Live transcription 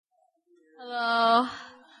Hello.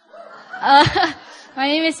 Uh, my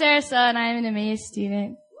name is Sarasa and I'm an Emmaus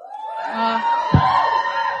student.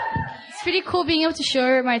 It's pretty cool being able to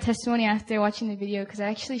share my testimony after watching the video because I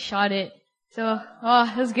actually shot it. So,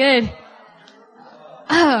 it was good.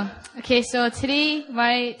 Okay, so today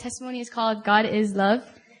my testimony is called God is Love,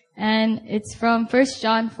 and it's from 1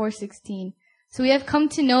 John 4:16. So we have come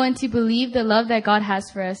to know and to believe the love that God has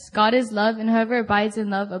for us. God is love, and whoever abides in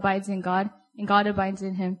love abides in God, and God abides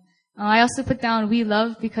in him. I also put down, we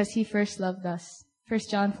love because he first loved us. 1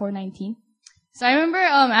 John 4:19. So I remember,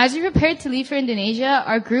 as we prepared to leave for Indonesia,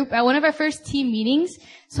 our group, at one of our first team meetings,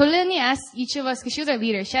 Solani asked each of us, because she was our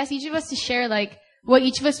leader, she asked each of us to share, what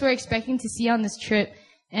each of us were expecting to see on this trip.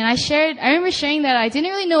 And I remember sharing that I didn't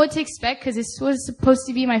really know what to expect because this was supposed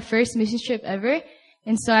to be my first mission trip ever.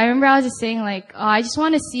 And so I remember I was just saying, I just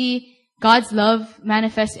want to see God's love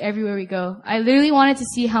manifest everywhere we go. I literally wanted to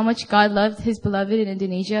see how much God loved his beloved in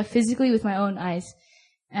Indonesia physically with my own eyes.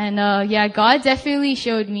 And, God definitely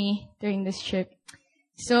showed me during this trip.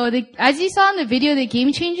 So as you saw in the video, the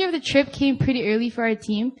game changer of the trip came pretty early for our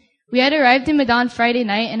team. We had arrived in Medan Friday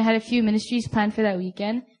night and had a few ministries planned for that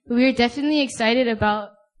weekend. But we were definitely excited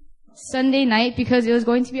about Sunday night because it was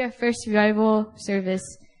going to be our first revival service.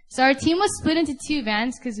 So our team was split into two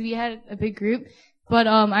vans because we had a big group. But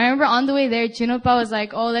I remember on the way there, Jinopa was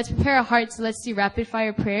like, let's prepare our hearts, let's do rapid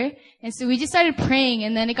fire prayer. And so we just started praying,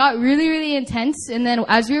 and then it got really, really intense. And then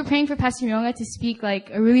as we were praying for Pastor Myonga to speak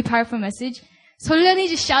a really powerful message, Solani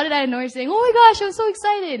just shouted out of nowhere saying, "Oh my gosh, I'm so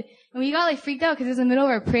excited." And we got freaked out because it was in the middle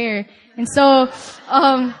of our prayer. And so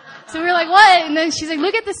we were like, "What?" And then she's like,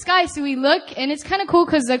 "Look at the sky." So we look, and it's kind of cool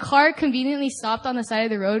because the car conveniently stopped on the side of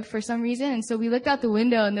the road for some reason. And so we looked out the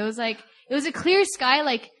window, and there was it was a clear sky,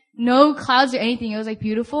 no clouds or anything. It was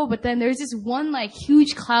beautiful, but then there's this one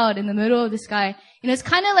huge cloud in the middle of the sky. And it's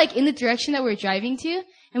kind of in the direction that we're driving to.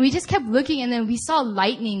 And we just kept looking, and then we saw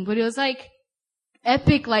lightning, but it was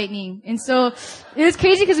epic lightning. And so it was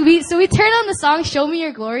crazy because we turned on the song Show Me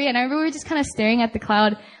Your Glory, and I remember we were just kind of staring at the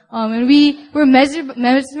cloud. And we were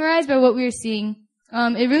mesmerized by what we were seeing.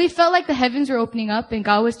 It really felt like the heavens were opening up and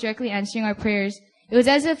God was directly answering our prayers. It was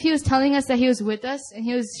as if he was telling us that he was with us and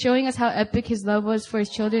he was showing us how epic his love was for his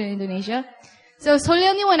children in Indonesia. So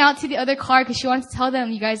Soleoni went out to the other car because she wanted to tell them,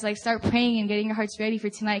 you guys, start praying and getting your hearts ready for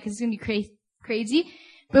tonight because it's going to be crazy.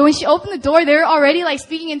 But when she opened the door, they were already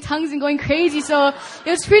speaking in tongues and going crazy. So it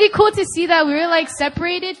was pretty cool to see that we were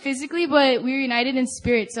separated physically, but we were united in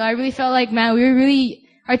spirit. So I really felt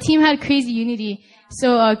our team had crazy unity.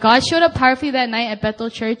 So God showed up powerfully that night at Bethel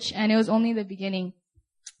Church, and it was only the beginning.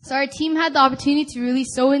 So our team had the opportunity to really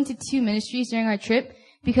sow into two ministries during our trip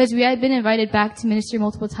because we had been invited back to minister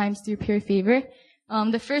multiple times through pure favor.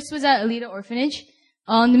 The first was at Alita Orphanage.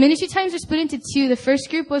 The ministry times were split into two. The first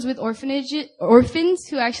group was with orphans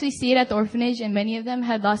who actually stayed at the orphanage, and many of them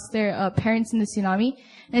had lost their parents in the tsunami.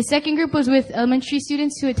 And the second group was with elementary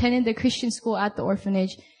students who attended the Christian school at the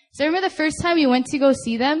orphanage. So I remember the first time we went to go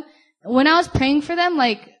see them, when I was praying for them,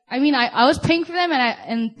 I was praying for them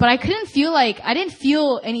but I couldn't feel I didn't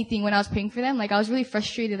feel anything when I was praying for them. I was really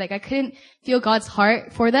frustrated. I couldn't feel God's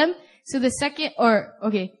heart for them. So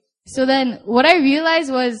so then what I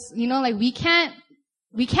realized was, we can't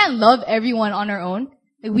love everyone on our own.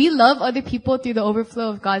 We love other people through the overflow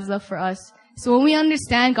of God's love for us. So when we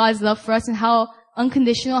understand God's love for us and how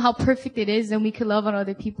unconditional, how perfect it is, then we could love on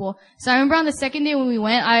other people. So I remember on the second day when we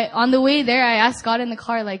went, on the way there, I asked God in the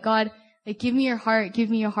car, God, give me your heart, give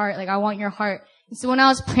me your heart, I want your heart. And so when I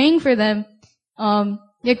was praying for them,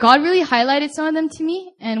 God really highlighted some of them to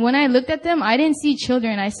me. And when I looked at them, I didn't see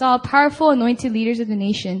children. I saw powerful, anointed leaders of the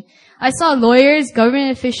nation. I saw lawyers,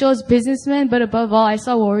 government officials, businessmen, but above all, I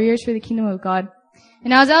saw warriors for the kingdom of God.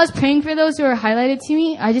 And as I was praying for those who were highlighted to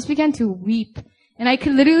me, I just began to weep. And I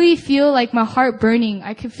could literally feel my heart burning.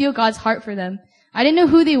 I could feel God's heart for them. I didn't know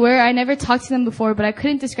who they were. I never talked to them before, but I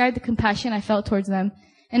couldn't describe the compassion I felt towards them.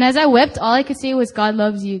 And as I wept, all I could say was, God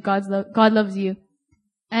loves you. God loves you.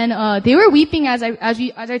 And they were weeping as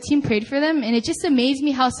our team prayed for them, and it just amazed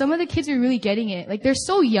me how some of the kids were really getting it. They're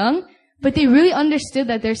so young, but they really understood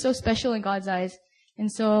that they're so special in God's eyes.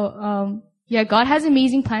 And so God has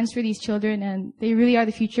amazing plans for these children, and they really are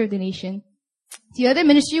the future of the nation. The other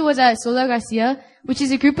ministry was at Sola Garcia, which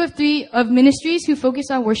is a group of ministries who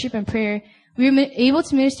focus on worship and prayer. We were able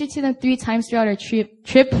to minister to them 3 times throughout our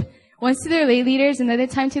trip. Once to their lay leaders, another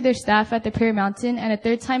time to their staff at the Prayer Mountain, and a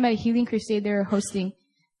third time at a healing crusade they were hosting.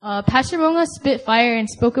 Pastor Monga spit fire and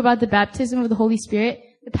spoke about the baptism of the Holy Spirit,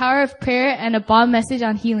 the power of prayer, and a bomb message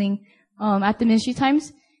on healing at the ministry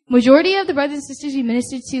times. Majority of the brothers and sisters we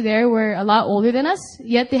ministered to there were a lot older than us,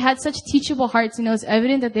 yet they had such teachable hearts, and it was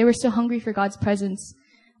evident that they were so hungry for God's presence.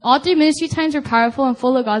 All 3 ministry times were powerful and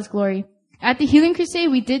full of God's glory. At the Healing Crusade,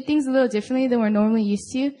 we did things a little differently than we're normally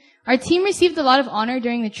used to. Our team received a lot of honor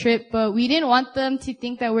during the trip, but we didn't want them to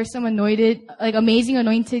think that we're some amazing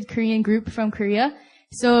anointed Korean group from Korea.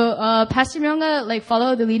 So, Pastor Myunga,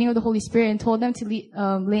 followed the leading of the Holy Spirit and told them to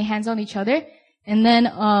lay hands on each other, and then,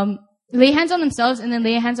 lay hands on themselves and then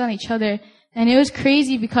lay hands on each other. And it was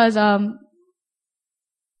crazy because, we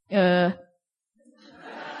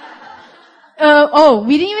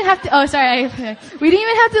didn't even have to, we didn't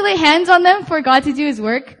even have to lay hands on them for God to do His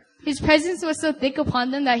work. His presence was so thick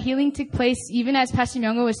upon them that healing took place even as Pastor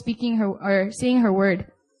Myunga was saying her word.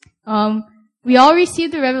 We all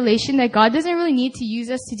received the revelation that God doesn't really need to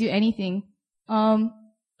use us to do anything.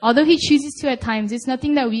 Although He chooses to at times, it's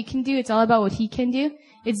nothing that we can do, it's all about what He can do.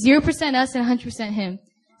 It's 0% us and 100% Him.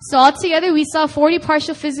 So altogether, we saw 40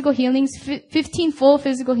 partial physical healings, 15 full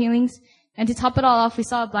physical healings, and to top it all off, we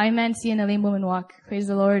saw a blind man see and a lame woman walk. Praise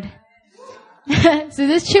the Lord. So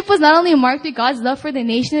this trip was not only marked with God's love for the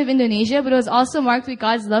nation of Indonesia, but it was also marked with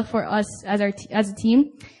God's love for us as a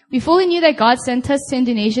team. We fully knew that God sent us to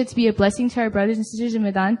Indonesia to be a blessing to our brothers and sisters in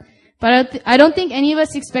Medan, but I don't think any of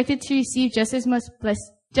us expected to receive just as much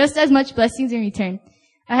blessings in return.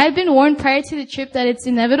 I had been warned prior to the trip that it's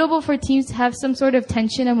inevitable for teams to have some sort of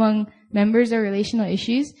tension among members or relational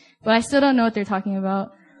issues, but I still don't know what they're talking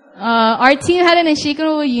about. Our team had an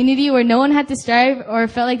unshakable unity where no one had to strive or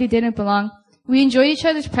felt like they didn't belong. We enjoyed each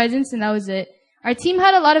other's presence, and that was it. Our team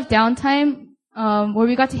had a lot of downtime, where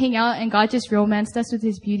we got to hang out, and God just romanced us with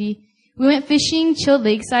His beauty. We went fishing, chilled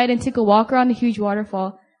lakeside, and took a walk around a huge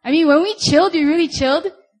waterfall. I mean, when we chilled, we really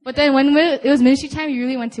chilled, but then when it was ministry time, we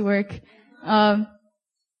really went to work. I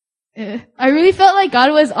really felt like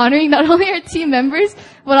God was honoring not only our team members,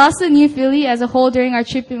 but also New Philly as a whole during our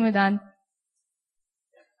trip in Medan.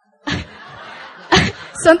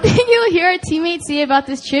 Something you'll hear our teammates say about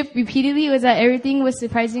this trip repeatedly was that everything was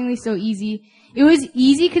surprisingly so easy. It was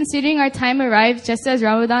easy considering our time arrived just as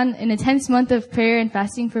Ramadan, an intense month of prayer and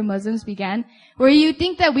fasting for Muslims, began, where you'd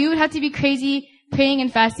think that we would have to be crazy praying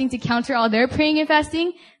and fasting to counter all their praying and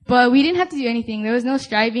fasting, but we didn't have to do anything. There was no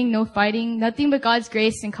striving, no fighting, nothing but God's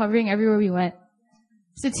grace and covering everywhere we went.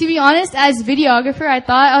 So to be honest, as videographer, I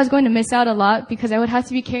thought I was going to miss out a lot because I would have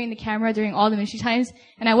to be carrying the camera during all the ministry times,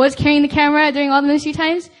 and I was carrying the camera during all the ministry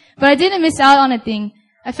times, but I didn't miss out on a thing.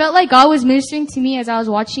 I felt like God was ministering to me as I was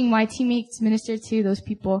watching my teammates minister to those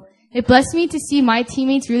people. It blessed me to see my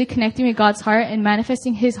teammates really connecting with God's heart and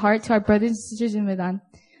manifesting His heart to our brothers and sisters in Medan.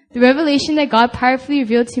 The revelation that God powerfully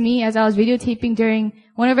revealed to me as I was videotaping during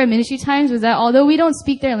one of our ministry times was that although we don't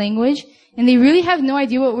speak their language, and they really have no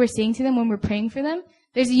idea what we're saying to them when we're praying for them,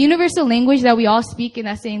 there's a universal language that we all speak, and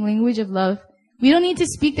that's the language of love. We don't need to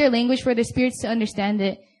speak their language for their spirits to understand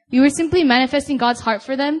it. We were simply manifesting God's heart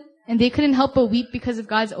for them, and they couldn't help but weep because of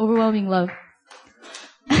God's overwhelming love.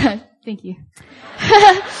 Thank you.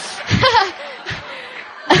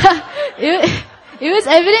 It was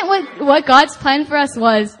evident what God's plan for us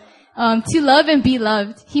was, to love and be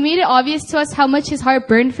loved. He made it obvious to us how much His heart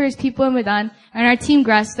burned for His people in Medan, and our team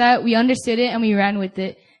grasped that, we understood it, and we ran with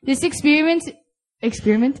it. This experience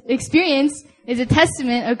is a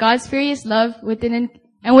testament of God's furious love with an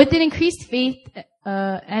increased faith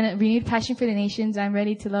and a renewed passion for the nations. I'm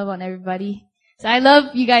ready to love on everybody. So I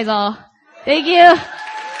love you guys all. Thank you.